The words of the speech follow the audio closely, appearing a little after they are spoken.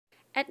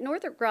At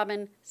Northrop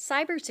Grumman,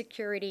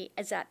 cybersecurity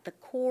is at the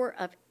core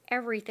of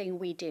everything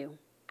we do.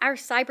 Our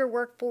cyber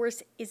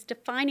workforce is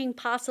defining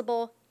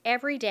possible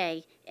every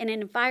day in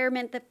an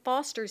environment that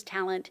fosters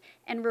talent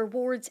and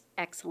rewards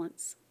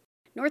excellence.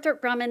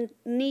 Northrop Grumman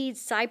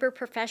needs cyber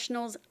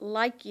professionals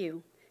like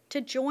you to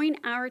join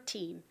our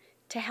team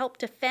to help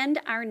defend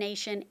our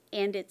nation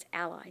and its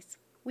allies.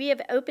 We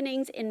have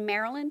openings in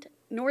Maryland,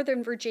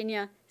 Northern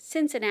Virginia,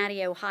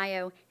 Cincinnati,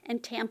 Ohio,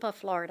 and Tampa,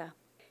 Florida.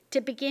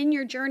 To begin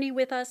your journey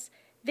with us,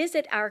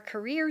 visit our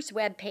careers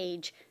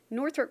webpage,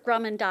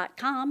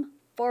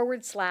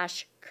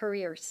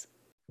 northropgrumman.com/careers.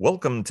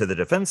 Welcome to the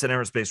Defense and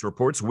Aerospace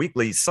Report's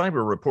weekly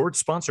cyber report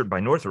sponsored by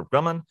Northrop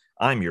Grumman.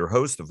 I'm your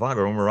host,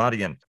 Vago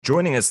Muradian.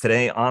 Joining us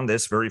today on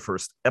this very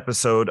first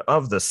episode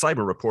of the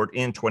Cyber Report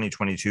in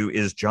 2022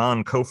 is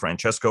John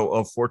Cofrancesco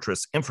of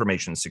Fortress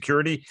Information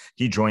Security.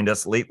 He joined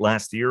us late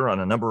last year on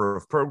a number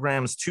of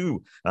programs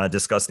to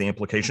discuss the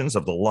implications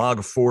of the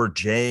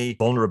Log4j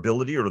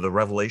vulnerability, or the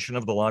revelation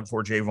of the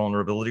Log4j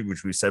vulnerability,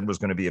 which we said was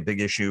going to be a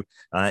big issue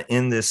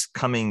in this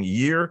coming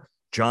year.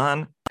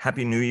 John,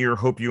 Happy New Year.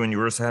 Hope you and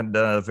yours had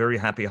very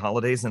happy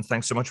holidays, and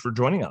thanks so much for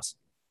joining us.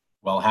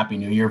 Well, Happy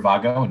New Year,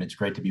 Vago, and it's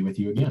great to be with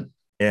you again.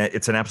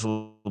 It's an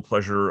absolute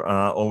pleasure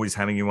always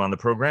having you on the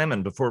program.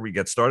 And before we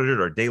get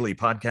started, our daily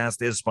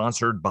podcast is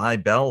sponsored by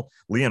Bell.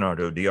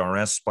 Leonardo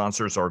DRS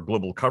sponsors our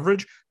global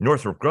coverage.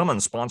 Northrop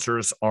Grumman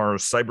sponsors our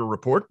cyber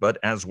report, but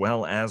as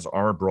well as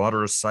our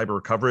broader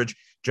cyber coverage.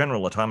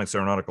 General Atomics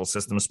Aeronautical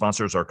Systems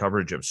sponsors our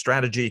coverage of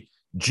strategy.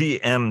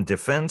 GM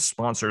Defense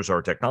sponsors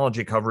our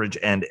technology coverage,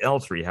 and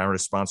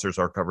L3Harris sponsors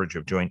our coverage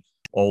of joint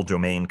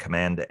all-domain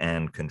command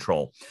and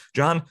control.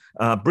 John,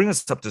 bring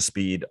us up to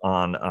speed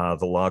on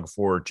the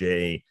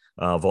Log4j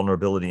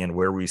vulnerability and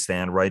where we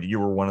stand, right? You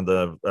were one of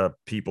the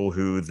people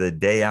who, the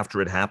day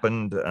after it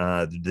happened,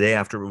 the day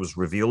after it was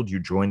revealed, you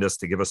joined us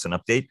to give us an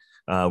update.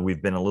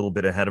 We've been a little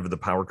bit ahead of the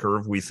power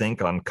curve, we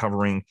think, on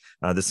covering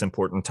this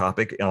important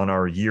topic on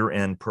our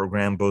year-end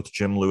program. Both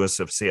Jim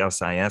Lewis of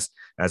CSIS,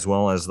 as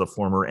well as the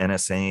former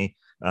NSA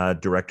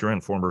director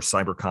and former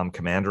Cybercom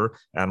commander,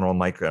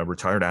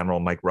 retired Admiral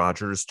Mike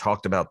Rogers,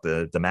 talked about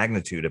the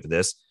magnitude of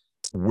this.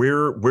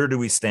 Where do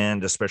we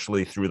stand,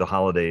 especially through the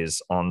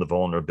holidays, on the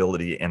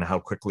vulnerability and how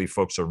quickly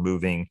folks are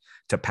moving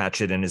to patch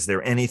it? And is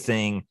there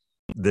anything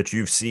that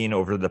you've seen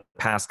over the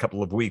past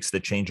couple of weeks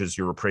that changes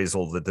your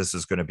appraisal that this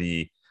is going to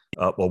be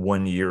a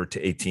 1 year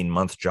to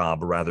 18-month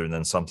job rather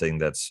than something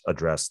that's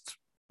addressed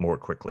more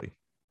quickly?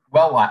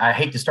 Well, I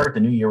hate to start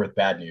the new year with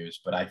bad news,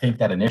 but I think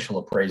that initial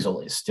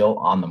appraisal is still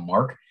on the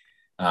mark.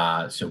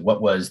 So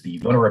what was the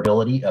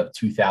vulnerability of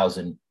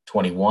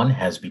 2021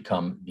 has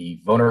become the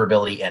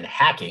vulnerability and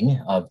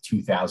hacking of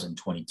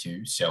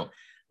 2022. So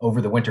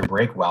over the winter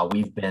break, while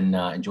we've been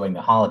enjoying the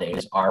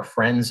holidays, our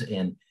friends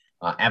in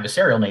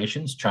adversarial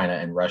nations, China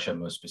and Russia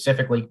most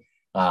specifically,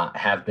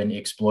 have been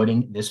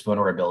exploiting this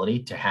vulnerability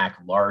to hack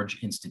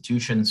large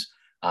institutions,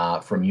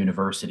 from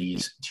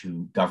universities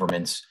to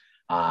governments,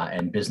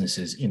 and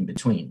businesses in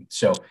between.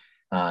 So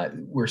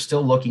we're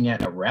still looking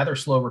at a rather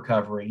slow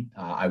recovery.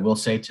 I will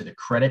say, to the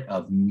credit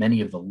of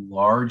many of the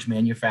large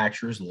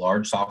manufacturers,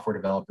 large software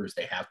developers,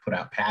 they have put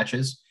out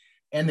patches,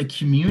 and the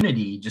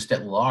community just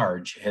at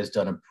large has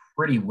done a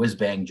pretty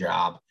whiz-bang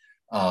job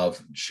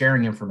of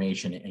sharing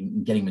information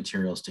and getting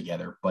materials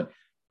together. But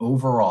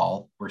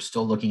overall, we're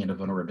still looking at a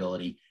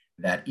vulnerability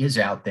that is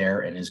out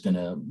there and is going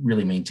to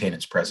really maintain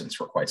its presence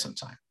for quite some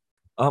time.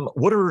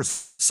 What are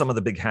some of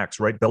the big hacks,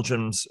 right?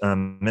 Belgium's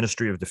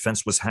Ministry of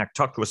Defense was hacked.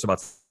 Talk to us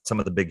about some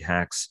of the big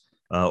hacks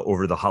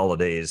over the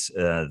holidays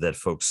that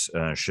folks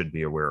should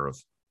be aware of.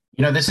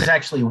 You know, this is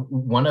actually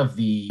one of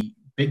the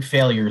big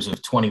failures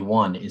of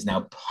 21 is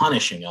now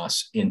punishing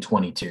us in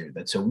 22.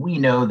 So we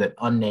know that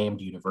unnamed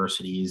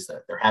universities,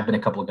 that there have been a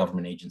couple of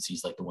government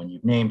agencies like the one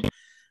you've named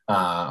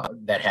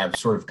that have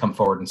sort of come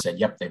forward and said,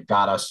 yep, they've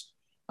got us.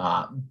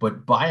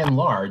 But by and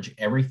large,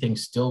 everything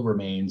still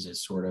remains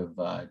as sort of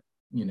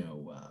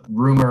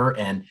rumor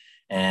and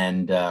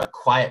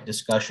quiet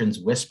discussions,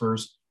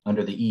 whispers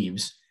under the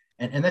eaves.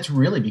 And that's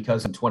really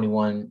because in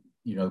 21,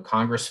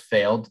 Congress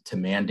failed to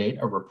mandate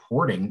a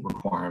reporting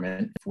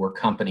requirement for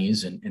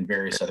companies and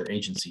various other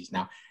agencies.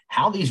 Now,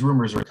 how these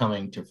rumors are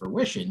coming to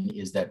fruition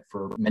is that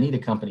for many of the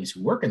companies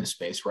who work in the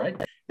space, right,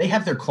 they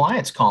have their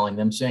clients calling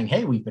them saying,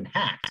 hey, we've been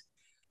hacked.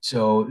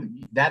 So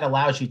that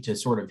allows you to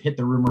sort of hit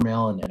the rumor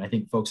mill. And I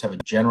think folks have a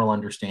general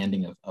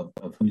understanding of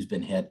who's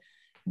been hit.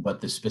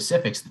 But the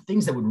specifics, the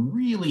things that would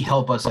really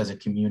help us as a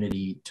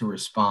community to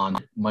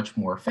respond much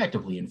more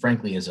effectively, and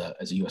frankly, as a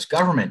U.S.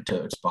 government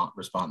to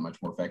respond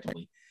much more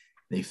effectively,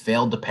 they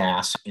failed to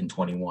pass in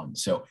 21.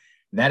 So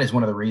that is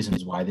one of the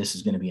reasons why this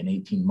is going to be an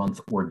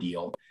 18-month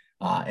ordeal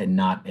and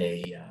not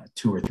a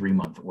 2 or 3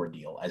 month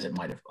ordeal as it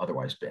might have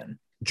otherwise been.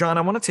 John,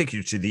 I want to take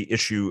you to the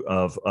issue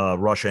of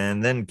Russia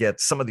and then get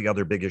some of the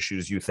other big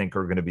issues you think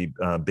are going to be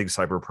big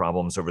cyber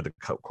problems over the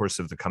course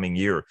of the coming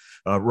year.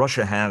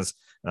 Russia has,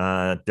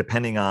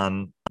 depending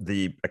on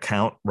the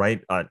account,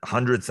 right,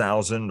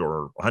 100,000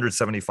 or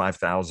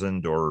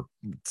 175,000 or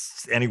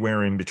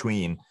anywhere in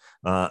between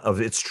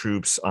of its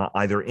troops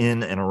either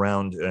in and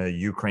around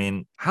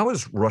Ukraine. How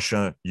is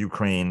Russia,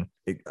 Ukraine,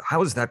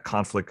 how is that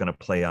conflict going to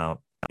play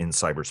out in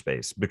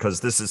cyberspace? Because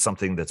this is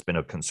something that's been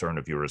a concern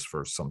of yours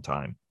for some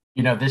time.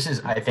 This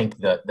is, I think,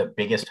 the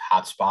biggest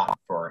hotspot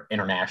for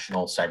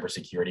international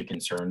cybersecurity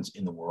concerns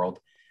in the world,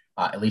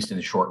 at least in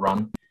the short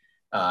run.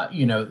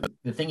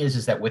 The thing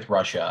is that with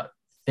Russia,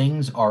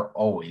 things are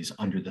always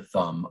under the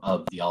thumb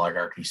of the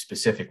oligarchy,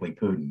 specifically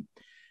Putin.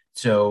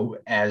 So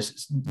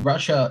as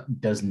Russia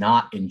does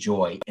not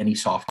enjoy any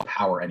soft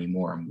power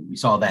anymore, and we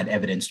saw that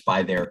evidenced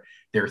by their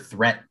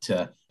threat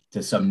to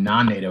some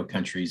non-NATO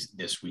countries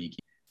this week,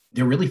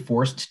 they're really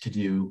forced to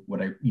do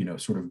what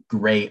sort of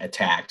gray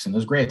attacks. And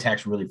those gray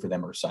attacks really for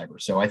them are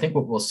cyber. So I think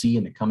what we'll see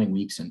in the coming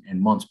weeks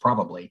and months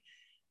probably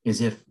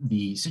is if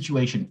the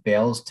situation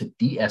fails to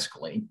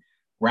de-escalate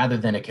rather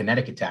than a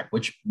kinetic attack,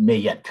 which may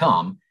yet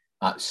come,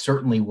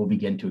 certainly we'll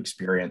begin to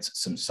experience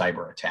some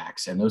cyber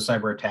attacks. And those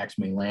cyber attacks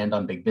may land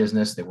on big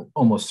business. They will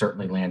almost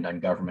certainly land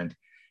on government.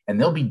 And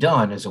they'll be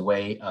done as a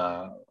way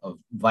of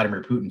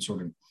Vladimir Putin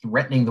sort of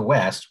threatening the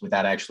West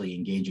without actually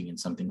engaging in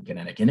something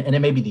kinetic. And it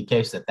may be the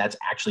case that that's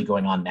actually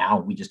going on now.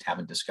 We just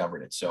haven't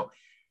discovered it. So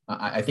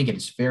I think it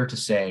is fair to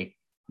say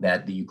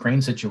that the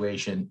Ukraine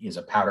situation is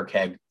a powder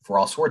keg for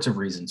all sorts of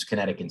reasons,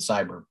 kinetic and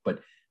cyber. But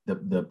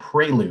the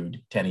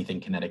prelude to anything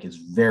kinetic is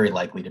very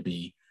likely to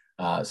be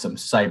some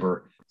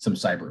cyber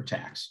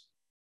attacks.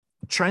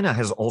 China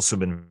has also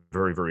been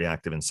very, very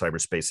active in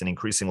cyberspace, and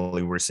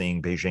increasingly we're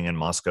seeing Beijing and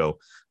Moscow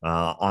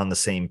on the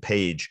same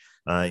page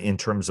in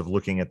terms of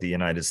looking at the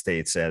United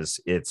States as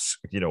its,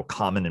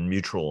 common and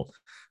mutual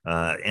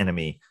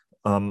enemy.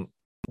 Do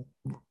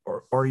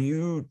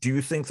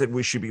you think that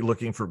we should be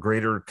looking for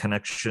greater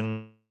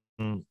connection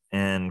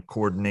and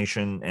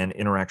coordination and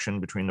interaction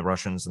between the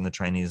Russians and the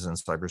Chinese in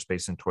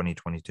cyberspace in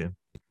 2022?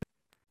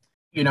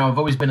 I've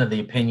always been of the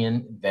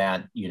opinion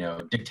that,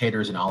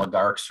 dictators and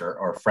oligarchs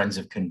are friends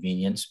of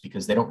convenience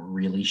because they don't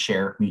really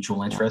share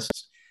mutual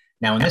interests.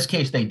 Now, in this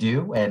case, they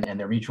do, and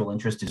their mutual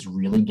interest is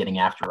really getting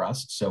after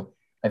us. So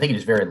I think it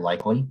is very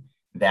likely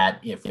that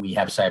if we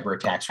have cyber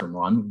attacks from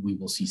one, we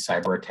will see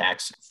cyber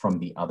attacks from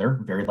the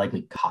other, very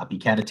likely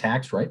copycat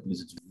attacks, right?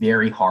 Because it's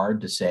very hard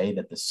to say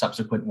that the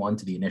subsequent one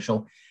to the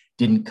initial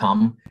didn't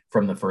come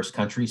from the first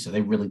country. So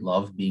they really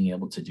love being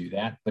able to do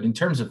that. But in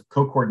terms of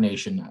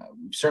co-coordination,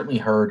 we've certainly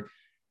heard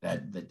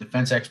that the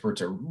defense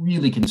experts are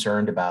really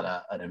concerned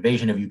about an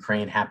invasion of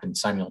Ukraine happen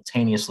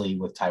simultaneously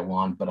with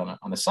Taiwan. But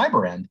on the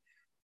cyber end,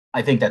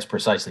 I think that's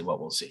precisely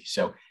what we'll see.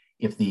 So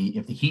if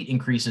the heat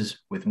increases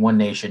with one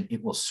nation,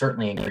 it will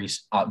certainly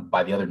increase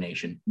by the other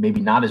nation,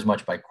 maybe not as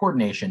much by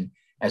coordination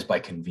as by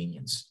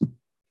convenience.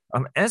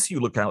 As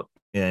you look out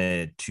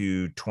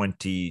to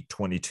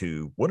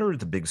 2022, what are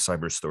the big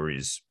cyber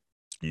stories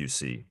you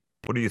see?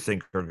 What do you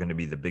think are going to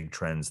be the big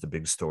trends, the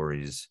big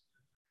stories,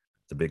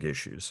 the big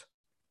issues?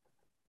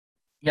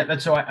 Yeah,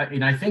 that's so.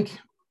 I think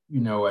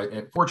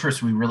at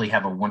Fortress we really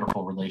have a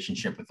wonderful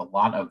relationship with a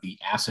lot of the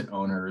asset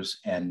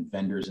owners and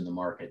vendors in the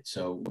market.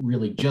 So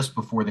really, just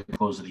before the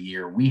close of the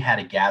year, we had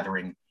a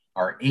gathering.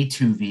 Our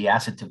A2V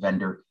Asset to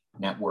Vendor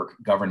Network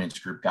Governance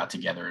Group got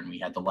together, and we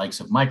had the likes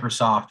of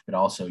Microsoft, but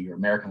also your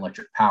American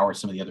Electric Power,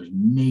 some of the other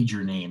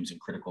major names in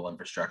critical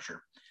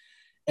infrastructure.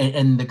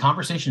 And the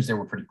conversations there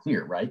were pretty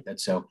clear, right? That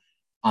so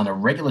on the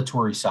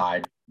regulatory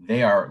side,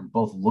 they are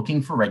both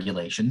looking for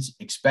regulations,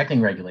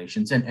 expecting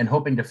regulations, and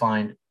hoping to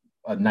find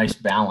a nice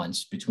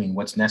balance between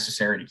what's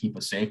necessary to keep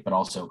us safe, but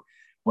also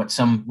what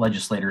some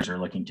legislators are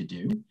looking to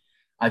do.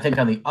 I think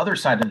on the other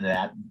side of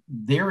that,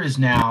 there is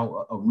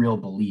now a real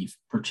belief,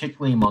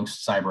 particularly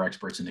amongst cyber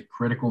experts in the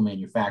critical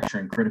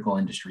manufacturing, critical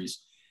industries,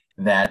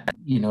 that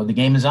the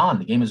game is on,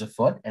 the game is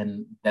afoot,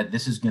 and that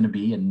this is going to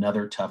be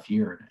another tough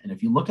year. And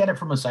if you look at it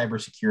from a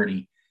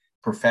cybersecurity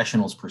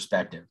professional's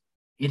perspective,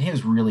 it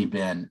has really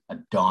been a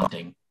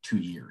daunting 2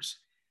 years.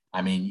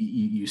 I mean,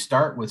 you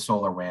start with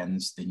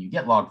SolarWinds, then you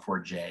get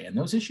Log4j, and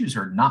those issues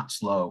are not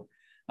slow,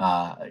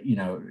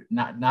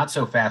 not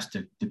so fast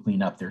to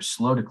clean up. They're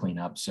slow to clean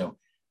up. So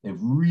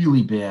they've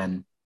really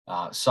been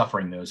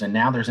suffering those. And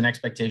now there's an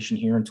expectation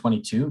here in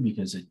 22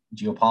 because of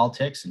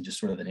geopolitics and just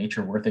sort of the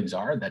nature of where things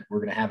are that we're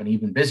going to have an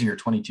even busier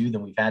 22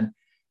 than we've had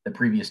the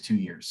previous 2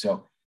 years.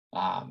 So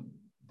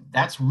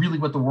that's really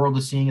what the world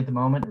is seeing at the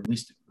moment, or at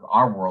least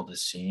our world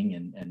is seeing,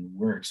 and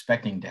we're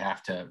expecting to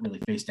have to really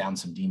face down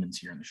some demons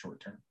here in the short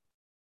term.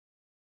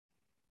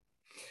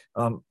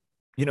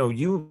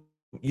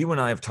 You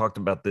and I have talked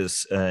about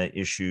this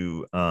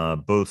issue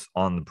both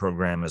on the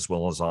program as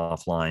well as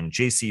offline.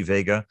 JC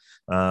Vega,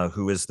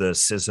 who is the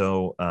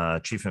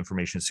CISO, Chief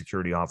Information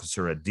Security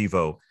Officer at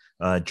Devo,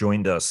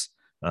 joined us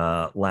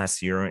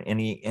last year, and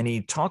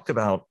he talked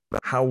about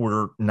how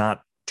we're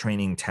not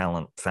training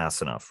talent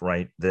fast enough,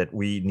 right? That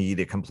we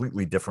need a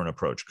completely different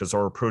approach because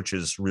our approach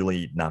is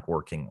really not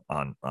working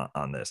on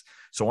this.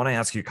 So I want to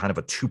ask you kind of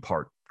a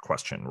two-part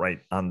question, right?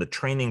 On the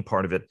training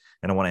part of it,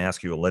 and I want to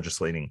ask you a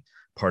legislating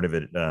part of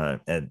it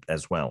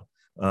as well.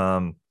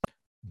 How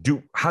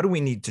do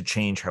we need to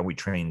change how we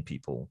train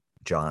people,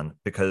 John?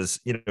 Because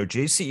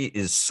JC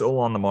is so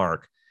on the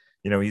mark.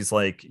 He's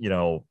like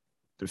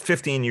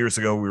 15 years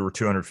ago, we were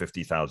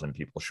 250,000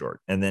 people short.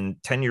 And then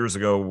 10 years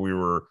ago, we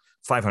were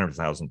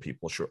 500,000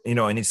 people short,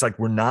 and it's like,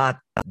 we're not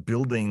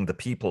building the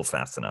people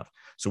fast enough.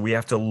 So we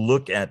have to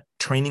look at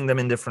training them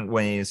in different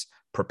ways,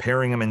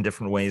 preparing them in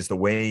different ways. The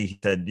way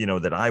that,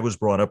 that I was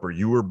brought up or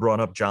you were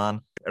brought up,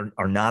 John,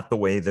 are not the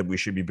way that we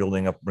should be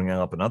bringing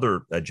up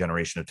another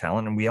generation of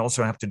talent. And we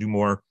also have to do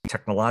more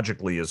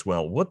technologically as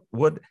well.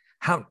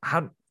 How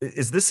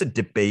is this a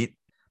debate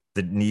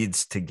that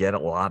needs to get a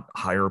lot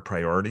higher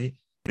priority?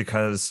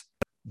 Because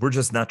we're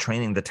just not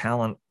training the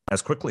talent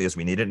as quickly as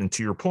we need it. And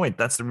to your point,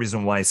 that's the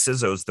reason why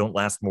CISOs don't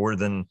last more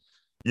than,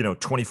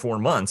 24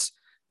 months,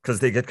 because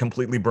they get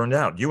completely burned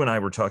out. You and I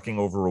were talking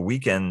over a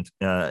weekend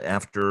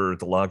after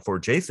the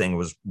Log4j thing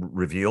was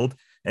revealed,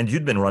 and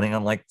you'd been running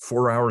on like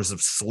 4 hours of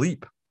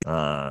sleep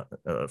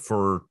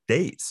for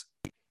days.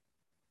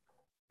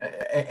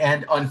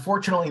 And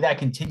unfortunately, that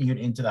continued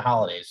into the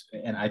holidays.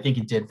 And I think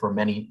it did for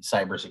many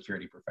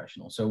cybersecurity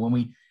professionals. So when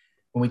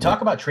we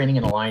talk about training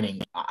and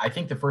aligning, I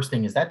think the first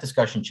thing is that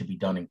discussion should be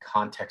done in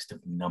context of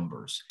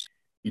numbers.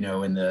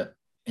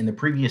 In the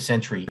previous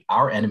century,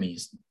 our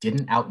enemies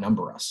didn't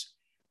outnumber us,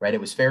 right? It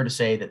was fair to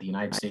say that the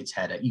United States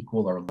had an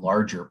equal or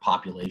larger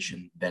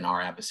population than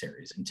our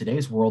adversaries. In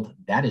today's world,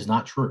 that is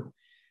not true.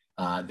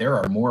 There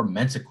are more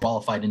Mensa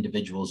qualified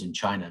individuals in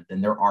China than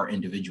there are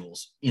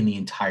individuals in the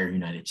entire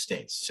United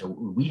States. So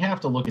we have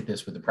to look at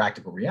this with the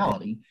practical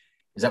reality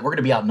is that we're going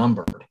to be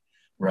outnumbered,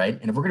 right?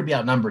 And if we're going to be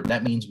outnumbered,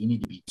 that means we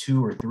need to be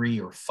 2 or 3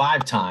 or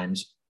 5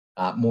 times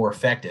more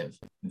effective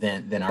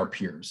than our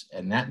peers.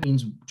 And that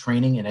means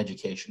training and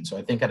education. So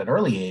I think at an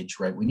early age,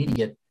 right, we need to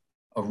get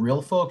a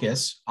real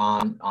focus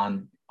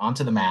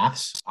onto the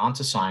maths,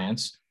 onto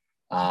science.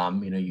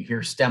 You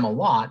hear STEM a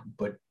lot,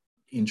 but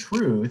in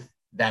truth,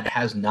 that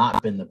has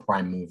not been the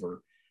prime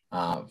mover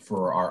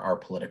for our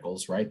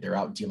politicals, right? They're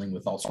out dealing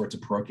with all sorts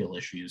of parochial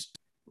issues.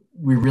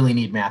 We really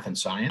need math and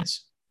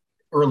science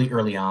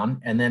early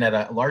on. And then at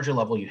a larger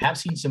level, you have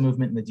seen some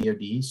movement in the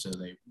DoD. So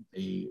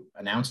they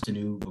announced a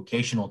new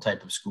vocational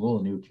type of school,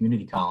 a new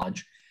community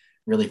college,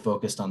 really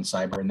focused on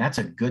cyber. And that's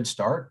a good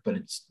start, but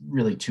it's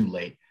really too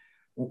late.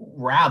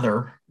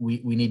 Rather,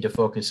 we need to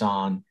focus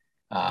on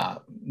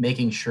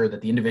making sure that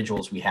the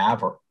individuals we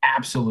have are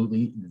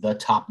absolutely the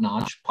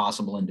top-notch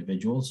possible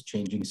individuals,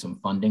 changing some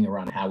funding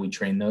around how we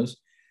train those.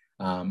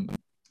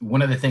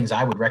 One of the things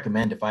I would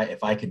recommend if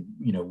I could,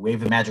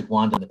 wave a magic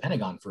wand in the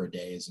Pentagon for a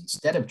day is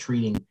instead of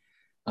treating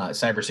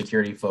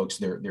cybersecurity folks,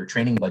 their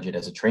training budget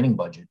as a training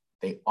budget,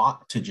 they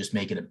ought to just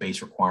make it a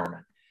base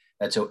requirement.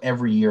 That so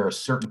every year, a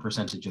certain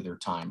percentage of their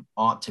time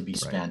ought to be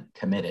spent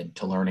committed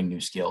to learning new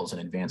skills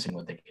and advancing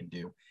what they can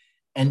do.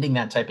 Ending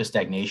that type of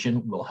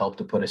stagnation will help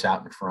to put us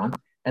out in front.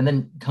 And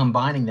then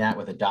combining that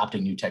with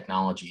adopting new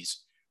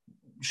technologies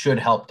should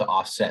help to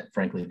offset,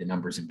 frankly, the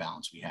numbers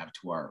imbalance we have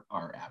to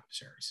our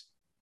adversaries.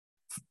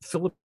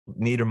 Philip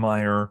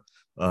Niedermeyer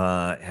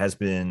has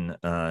been,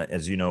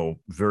 as you know,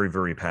 very,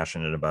 very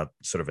passionate about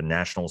sort of a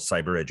national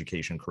cyber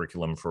education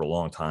curriculum for a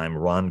long time.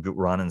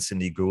 Ron and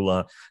Cindy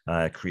Gula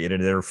created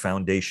their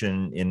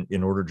foundation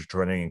in order to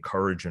try to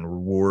encourage and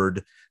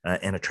reward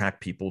and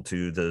attract people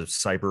to the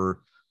cyber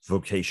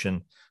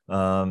vocation.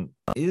 During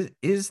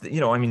the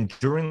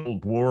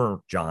World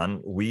War,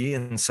 John, we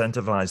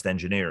incentivized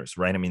engineers,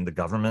 right? I mean, the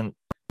government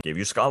gave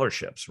you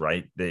scholarships,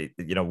 right?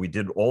 We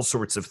did all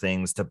sorts of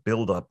things to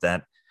build up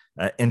that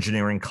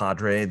engineering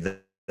cadre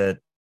that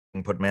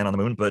put man on the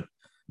moon, but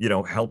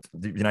helped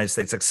the United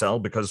States excel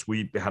because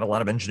we had a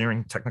lot of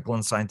engineering, technical,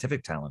 and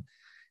scientific talent.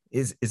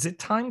 Is it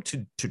time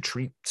to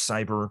treat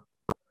cyber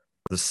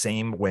the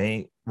same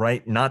way,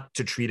 right? Not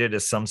to treat it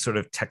as some sort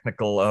of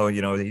technical,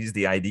 he's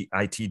the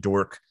IT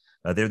dork.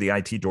 They're the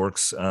IT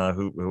dorks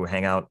who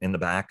hang out in the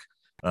back,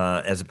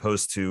 as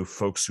opposed to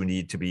folks who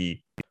need to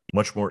be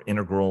much more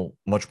integral,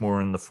 much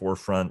more in the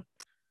forefront,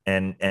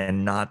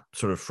 and not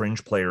sort of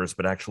fringe players,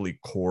 but actually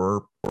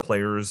core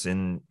players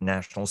in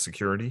national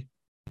security.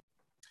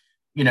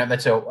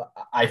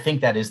 I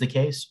think that is the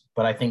case,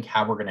 but I think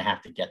how we're going to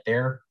have to get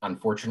there,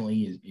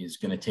 unfortunately, is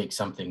going to take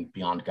something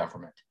beyond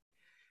government.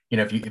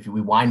 If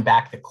we wind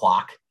back the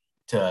clock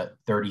to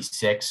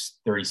 36,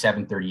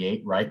 37,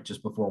 38, right,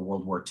 just before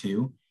World War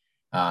II,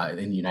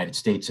 in the United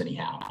States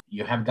anyhow,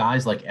 you have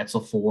guys like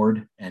Edsel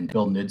Ford and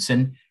Bill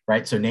Knudsen,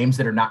 right? So names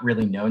that are not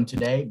really known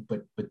today,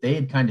 but they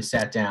had kind of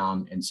sat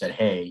down and said,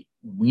 hey,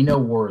 we know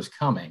war is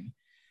coming.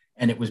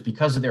 And it was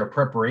because of their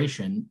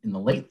preparation in the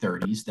late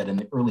 30s that in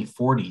the early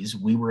 40s,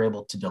 we were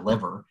able to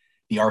deliver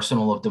the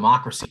arsenal of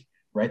democracy,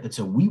 right? That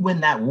so we win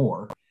that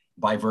war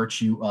by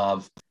virtue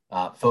of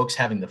folks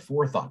having the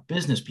forethought,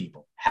 business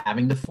people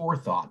having the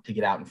forethought to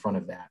get out in front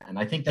of that. And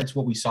I think that's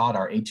what we saw at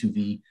our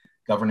A2V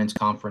governance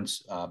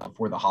conference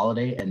before the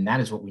holiday. And that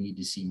is what we need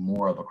to see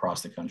more of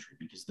across the country,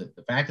 because the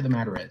fact of the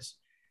matter is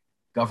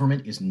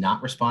government is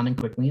not responding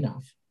quickly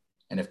enough.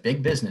 And if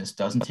big business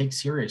doesn't take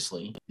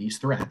seriously these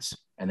threats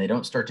and they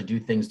don't start to do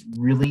things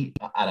really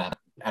out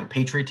of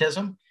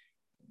patriotism,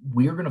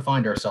 we are going to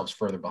find ourselves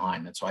further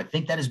behind. And so I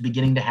think that is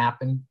beginning to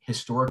happen.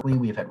 Historically,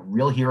 we have had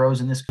real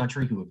heroes in this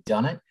country who have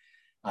done it.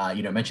 I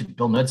mentioned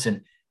Bill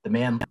Knudsen. The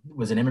man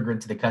was an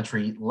immigrant to the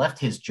country, left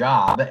his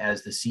job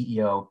as the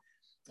CEO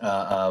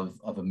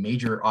of a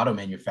major auto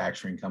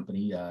manufacturing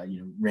company,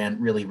 ran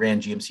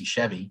GMC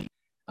Chevy,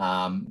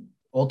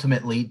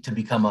 ultimately to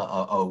become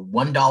a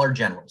 $1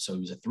 general. So he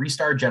was a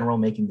 3-star general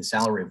making the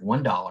salary of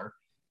 $1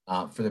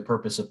 for the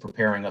purpose of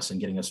preparing us and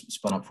getting us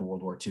spun up for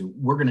World War II.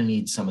 We're going to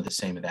need some of the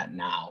same of that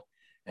now.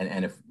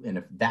 And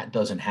if that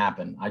doesn't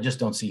happen, I just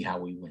don't see how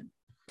we win.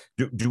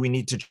 Do we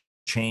need to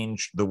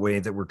change the way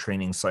that we're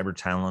training cyber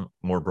talent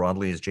more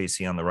broadly? Is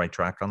JC on the right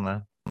track on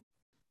that?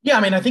 Yeah,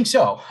 I mean, I think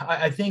so.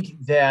 I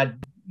think that,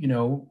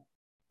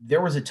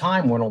 there was a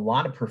time when a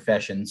lot of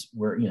professions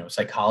where,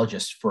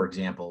 psychologists, for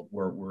example,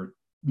 were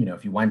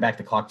if you wind back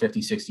the clock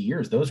 50, 60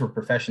 years, those were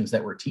professions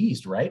that were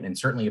teased, right? And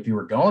certainly if you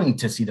were going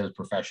to see those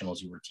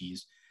professionals, you were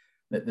teased.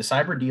 The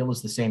cyber deal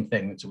is the same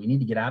thing. So we need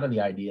to get out of the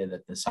idea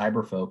that the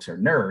cyber folks are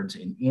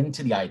nerds and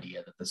into the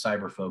idea that the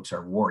cyber folks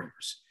are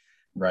warriors,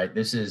 right?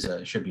 This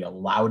should be a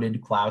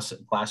lauded class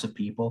of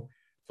people,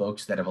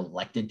 folks that have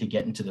elected to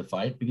get into the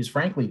fight, because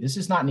frankly, this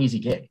is not an easy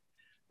gig,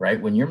 right?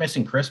 When you're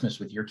missing Christmas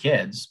with your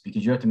kids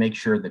because you have to make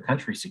sure the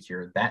country's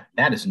secure,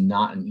 that is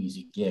not an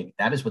easy gig.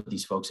 That is what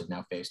these folks have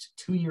now faced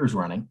 2 years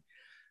running.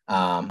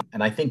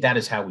 And I think that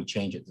is how we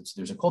change it.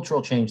 There's a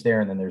cultural change there,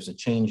 and then there's a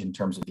change in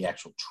terms of the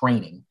actual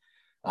training.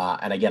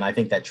 And again, I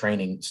think that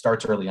training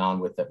starts early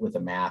on with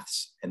the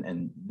maths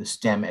and the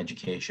STEM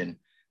education,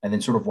 and then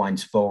sort of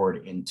winds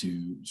forward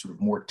into sort of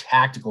more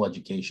tactical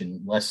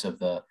education, less of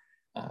the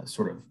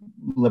sort of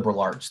liberal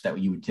arts that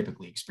you would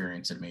typically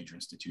experience at a major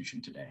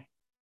institution today.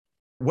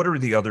 What are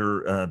the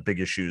other big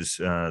issues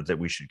that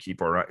we should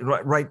keep our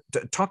right?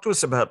 Talk to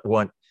us about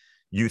what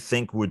you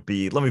think would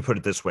be. Let me put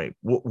it this way: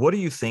 what do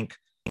you think?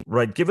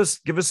 Right, give us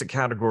a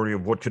category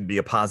of what could be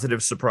a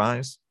positive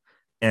surprise,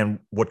 and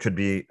what could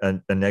be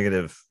a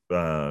negative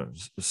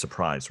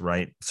surprise.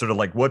 Right, sort of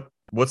like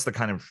what's the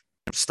kind of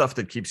stuff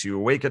that keeps you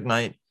awake at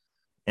night,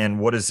 and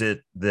what is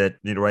it that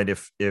right?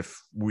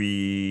 If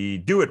we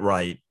do it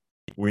right,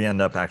 we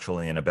end up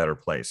actually in a better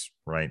place.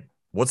 Right.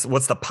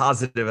 What's the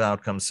positive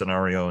outcome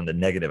scenario and the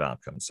negative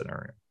outcome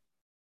scenario?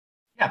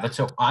 Yeah,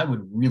 so I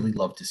would really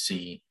love to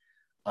see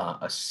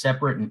a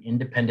separate and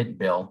independent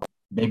bill,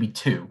 maybe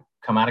 2,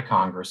 come out of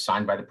Congress,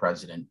 signed by the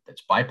president,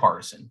 that's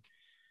bipartisan,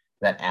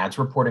 that adds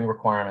reporting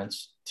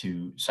requirements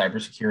to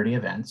cybersecurity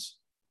events,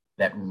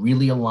 that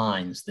really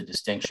aligns the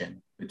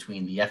distinction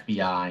between the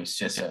FBI,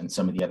 CISA, and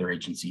some of the other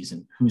agencies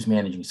and who's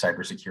managing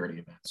cybersecurity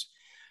events.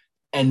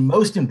 And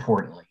most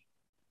importantly,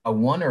 a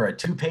 1 or a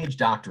 2-page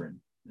doctrine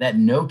that,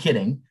 no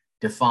kidding,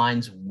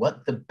 defines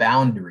what the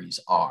boundaries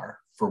are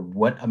for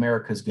what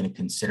America is going to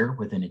consider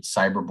within its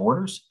cyber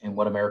borders and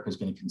what America is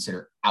going to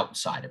consider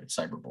outside of its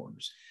cyber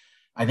borders.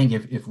 I think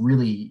if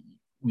really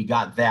we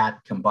got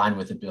that combined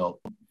with a bill,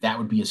 that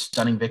would be a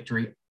stunning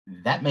victory.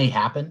 That may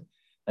happen.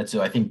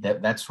 So I think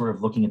that's sort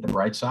of looking at the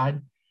bright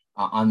side.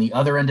 On the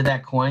other end of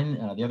that coin,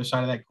 the other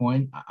side of that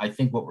coin, I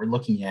think what we're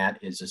looking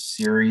at is a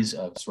series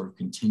of sort of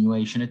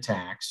continuation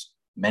attacks,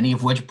 many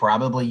of which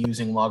probably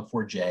using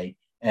Log4j,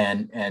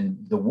 and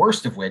the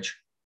worst of which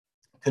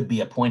could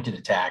be a pointed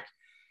attack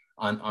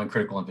on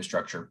critical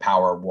infrastructure,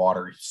 power,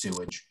 water,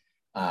 sewage,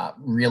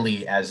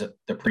 really as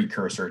the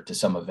precursor to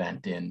some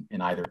event in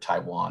either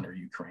Taiwan or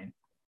Ukraine.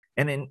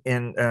 And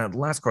the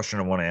last question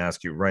I want to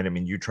ask you, right? I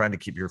mean, you try to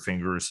keep your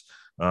fingers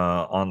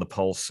on the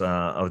pulse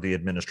of the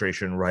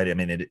administration, right? I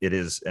mean, it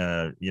is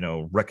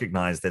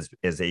recognized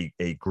as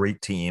a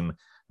great team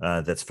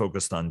that's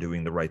focused on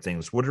doing the right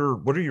things. What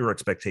are your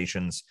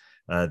expectations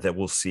that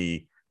we'll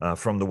see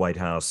from the White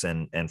House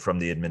and from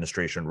the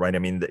administration, right? I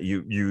mean,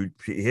 you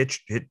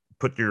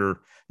put your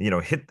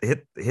hit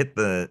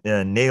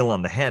the nail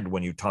on the head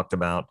when you talked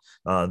about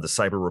the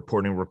cyber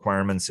reporting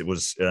requirements. It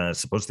was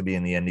supposed to be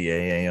in the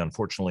NDAA.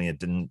 Unfortunately, it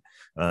didn't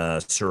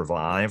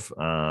survive.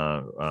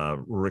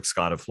 Rick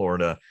Scott of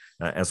Florida,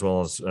 as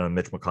well as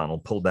Mitch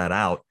McConnell, pulled that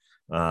out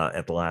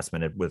at the last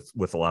minute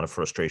with a lot of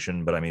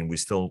frustration. But I mean, we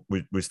still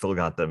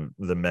got the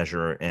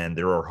measure, and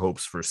there are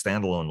hopes for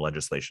standalone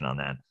legislation on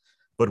that.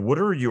 But what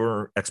are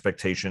your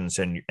expectations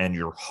and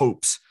your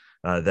hopes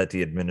that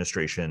the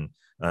administration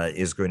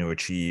is going to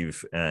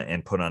achieve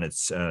and put on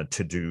its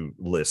to-do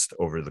list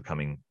over the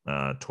coming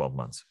 12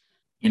 months?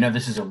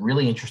 This is a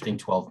really interesting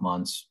 12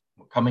 months.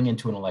 We're coming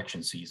into an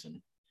election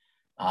season.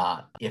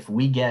 If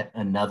we get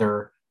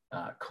another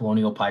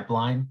colonial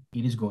pipeline,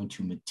 it is going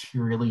to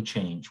materially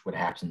change what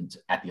happens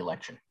at the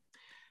election.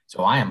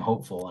 So I am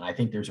hopeful, and I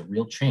think there's a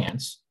real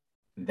chance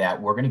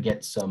that we're going to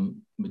get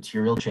some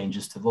material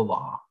changes to the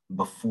law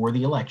before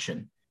the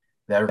election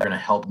that are going to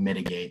help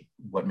mitigate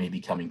what may be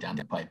coming down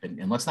the pipe.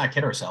 And let's not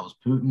kid ourselves.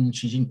 Putin,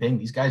 Xi Jinping,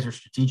 these guys are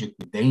strategic.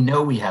 They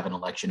know we have an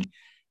election.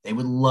 They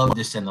would love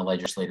to send the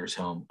legislators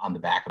home on the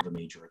back of a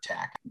major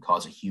attack and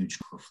cause a huge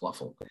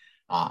kerfluffle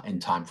in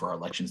time for our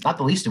elections, not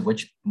the least of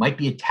which might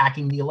be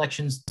attacking the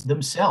elections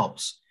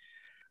themselves.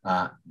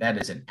 That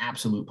is an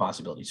absolute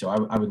possibility. So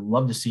I would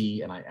love to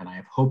see, and I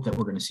have hope that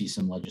we're going to see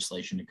some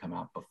legislation to come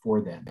out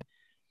before then.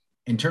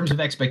 In terms of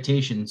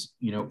expectations,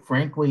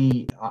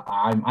 frankly,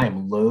 I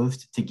am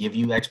loath to give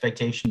you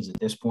expectations at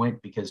this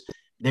point because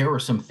there were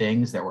some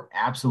things that were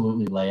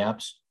absolutely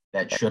layups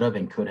that should have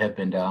and could have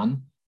been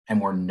done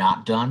and were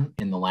not done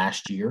in the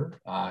last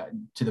year,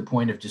 to the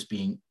point of just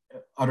being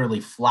utterly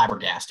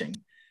flabbergasting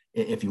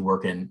if you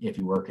work in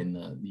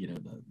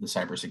the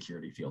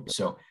cybersecurity field.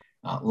 So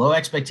low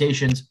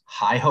expectations,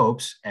 high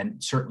hopes,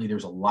 and certainly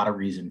there's a lot of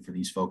reason for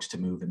these folks to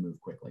move and move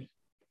quickly.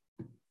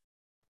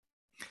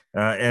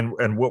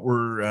 And what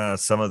were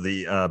some of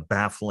the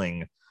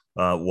baffling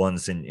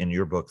ones in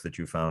your book that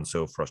you found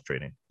so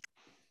frustrating?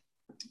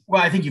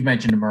 Well, I think you've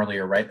mentioned them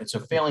earlier, right? So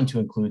failing to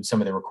include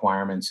some of the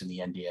requirements in the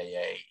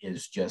NDAA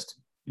is just,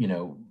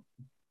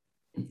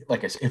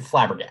 like I said,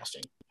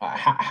 flabbergasting.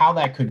 How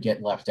that could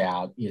get left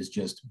out is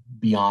just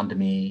beyond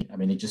me. I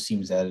mean, it just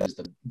seems that it is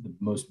the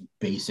most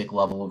basic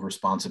level of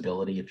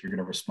responsibility if you're going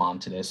to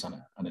respond to this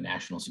on a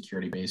national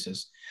security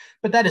basis.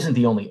 But that isn't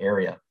the only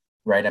area,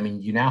 right? I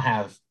mean, you now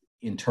have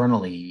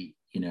internally,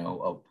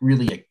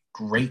 a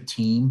great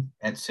team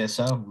at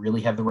CISA, really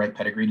have the right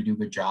pedigree to do a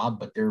good job,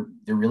 but they're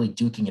really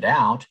duking it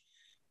out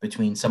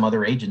between some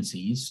other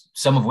agencies,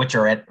 some of which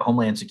are at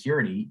Homeland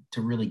Security,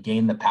 to really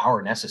gain the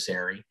power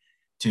necessary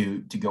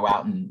to go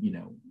out and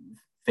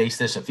face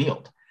this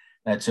afield.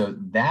 And so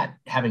that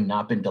having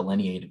not been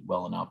delineated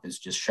well enough is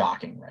just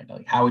shocking, right?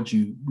 Like, how would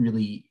you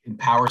really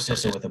empower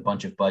CISA with a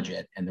bunch of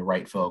budget and the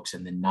right folks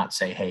and then not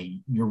say, hey,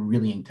 you're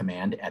really in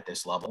command at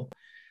this level?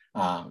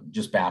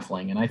 Just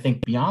baffling. And I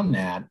think beyond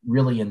that,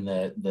 really in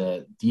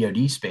the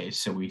DoD space,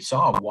 so we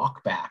saw a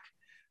walk back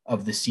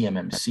of the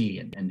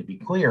CMMC. And to be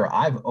clear,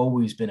 I've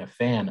always been a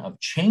fan of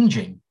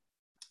changing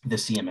the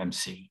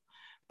CMMC,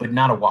 but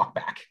not a walk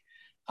back.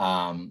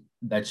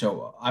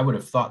 So I would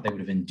have thought they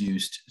would have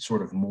induced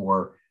sort of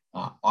more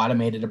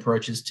automated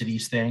approaches to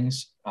these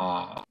things.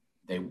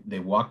 They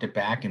walked it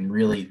back, and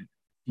really,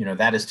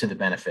 that is to the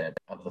benefit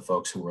of the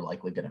folks who we're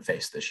likely going to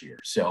face this year.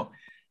 So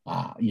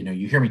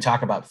you hear me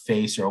talk about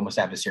face or almost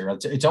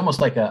adversarial. It's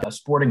almost like a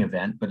sporting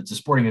event, but it's a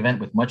sporting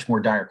event with much more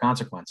dire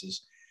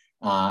consequences.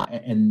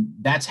 And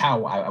that's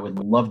how I would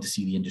love to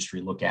see the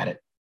industry look at it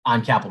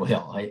on Capitol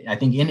Hill. I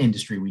think in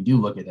industry, we do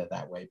look at it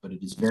that way, but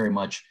it is very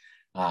much,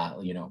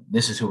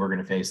 this is who we're going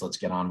to face. Let's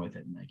get on with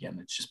it. And again,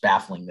 it's just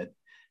baffling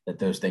that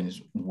those things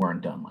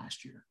weren't done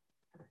last year.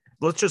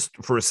 Let's just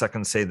for a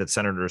second say that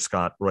Senator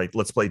Scott, right,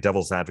 let's play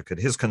devil's advocate.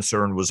 His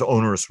concern was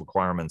onerous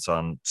requirements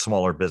on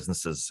smaller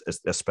businesses,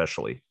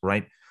 especially,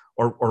 right?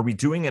 Are we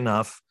doing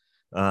enough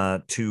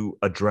to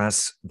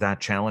address that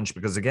challenge?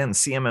 Because again,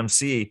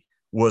 CMMC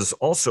was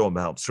also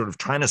about sort of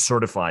trying to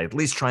certify, at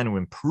least trying to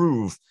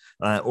improve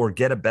or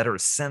get a better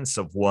sense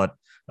of what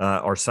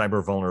our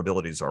cyber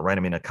vulnerabilities are, right?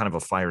 I mean, a kind of a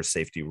fire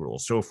safety rule.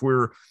 So if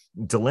we're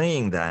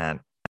delaying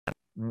that,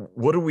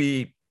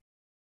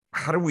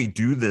 how do we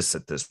do this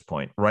at this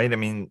point, right? I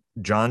mean,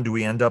 John, do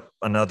we end up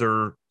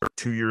another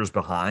 2 years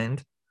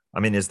behind? I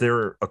mean, is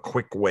there a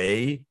quick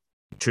way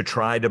to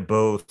try to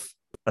both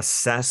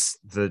assess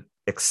the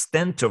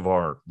extent of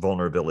our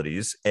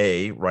vulnerabilities,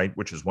 A, right,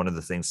 which is one of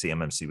the things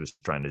CMMC was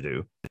trying to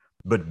do,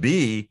 but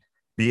B,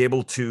 be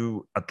able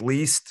to at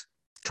least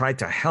try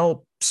to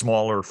help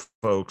smaller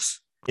folks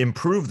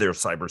improve their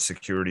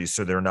cybersecurity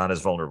so they're not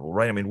as vulnerable,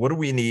 right? I mean, what do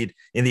we need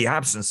in the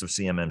absence of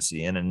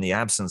CMMC and in the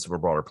absence of a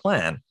broader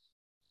plan?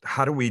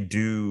 How do we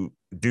do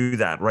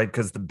that, right?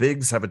 Because the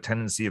bigs have a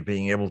tendency of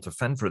being able to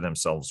fend for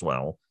themselves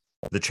well.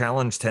 The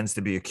challenge tends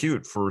to be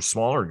acute for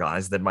smaller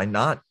guys that might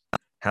not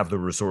have the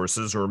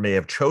resources or may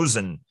have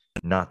chosen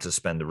not to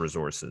spend the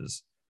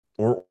resources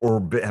or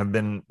have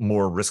been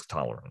more risk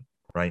tolerant,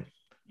 right?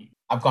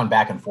 I've gone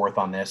back and forth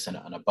on this and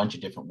a bunch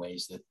of different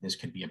ways that this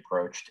could be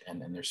approached.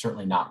 And there's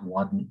certainly not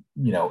one,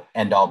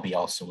 end all be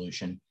all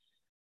solution.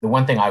 The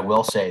one thing I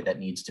will say that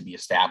needs to be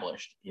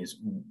established is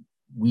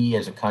we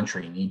as a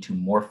country need to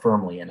more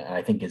firmly, and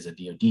I think as a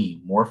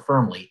DoD, more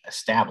firmly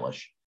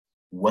establish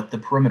what the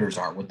perimeters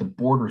are, what the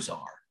borders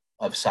are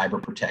of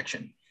cyber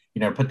protection.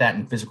 To put that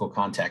in physical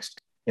context,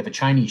 if a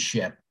Chinese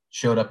ship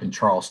showed up in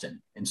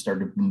Charleston and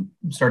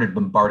started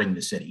bombarding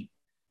the city,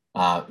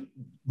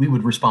 we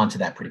would respond to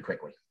that pretty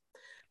quickly,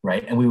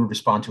 right? And we would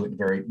respond to it in a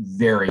very,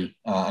 very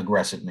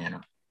aggressive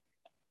manner.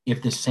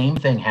 If the same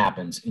thing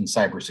happens in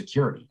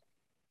cybersecurity,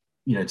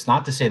 it's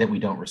not to say that we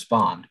don't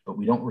respond, but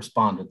we don't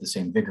respond with the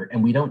same vigor,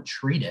 and we don't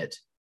treat it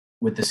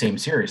with the same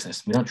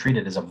seriousness. We don't treat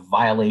it as a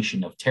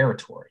violation of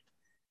territory.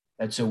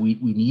 And so we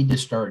need to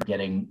start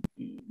getting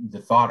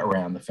the thought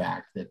around the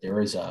fact that there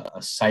is a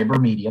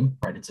cyber medium,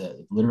 right? It's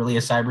literally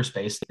a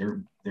cyberspace.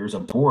 There's a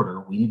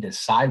border. We need to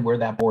decide where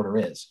that border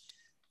is.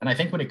 And I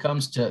think when it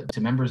comes to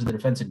members of the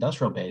defense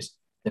industrial base,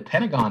 the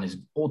Pentagon is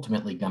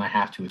ultimately going to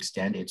have to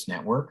extend its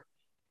network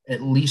at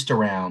least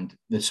around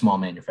the small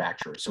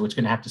manufacturers. So it's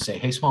going to have to say,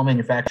 hey, small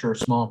manufacturer,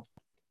 small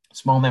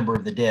member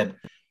of the DIB,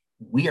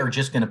 we are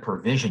just going to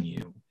provision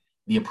you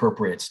the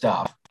appropriate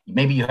stuff.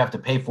 Maybe you have to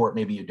pay for it,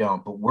 maybe you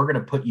don't, but we're going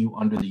to put you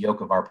under the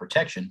yoke of our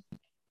protection,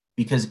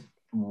 because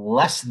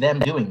less them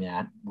doing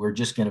that, we're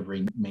just going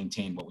to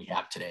maintain what we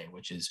have today,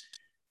 which is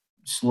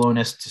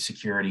slowness to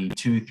security,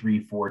 2,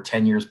 3, 4,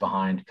 10 years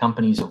behind,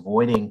 companies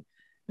avoiding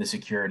the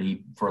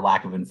security for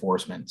lack of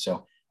enforcement.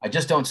 So I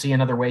just don't see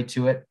another way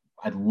to it.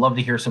 I'd love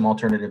to hear some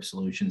alternative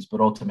solutions,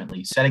 but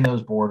ultimately setting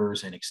those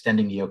borders and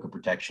extending the yoke of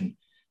protection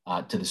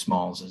to the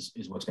smalls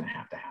is what's going to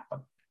happen.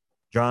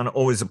 John,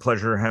 always a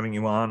pleasure having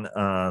you on.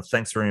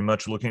 Thanks very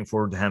much. Looking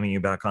forward to having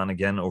you back on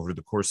again over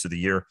the course of the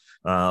year.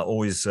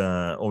 Always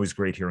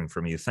great hearing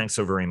from you. Thanks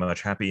so very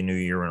much. Happy New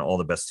Year and all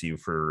the best to you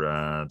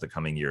for the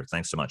coming year.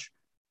 Thanks so much.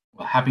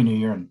 Well, Happy New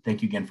Year, and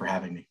thank you again for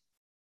having me.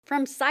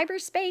 From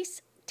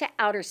cyberspace to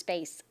outer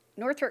space,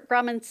 Northrop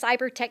Grumman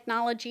cyber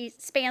technology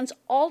spans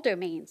all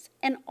domains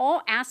and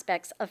all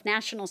aspects of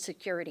national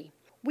security.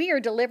 We are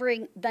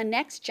delivering the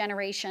next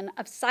generation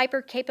of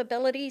cyber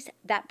capabilities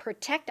that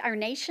protect our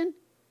nation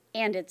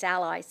and its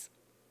allies.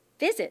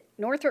 Visit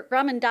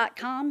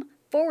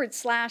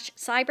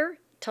northropgrumman.com/cyber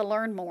to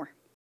learn more.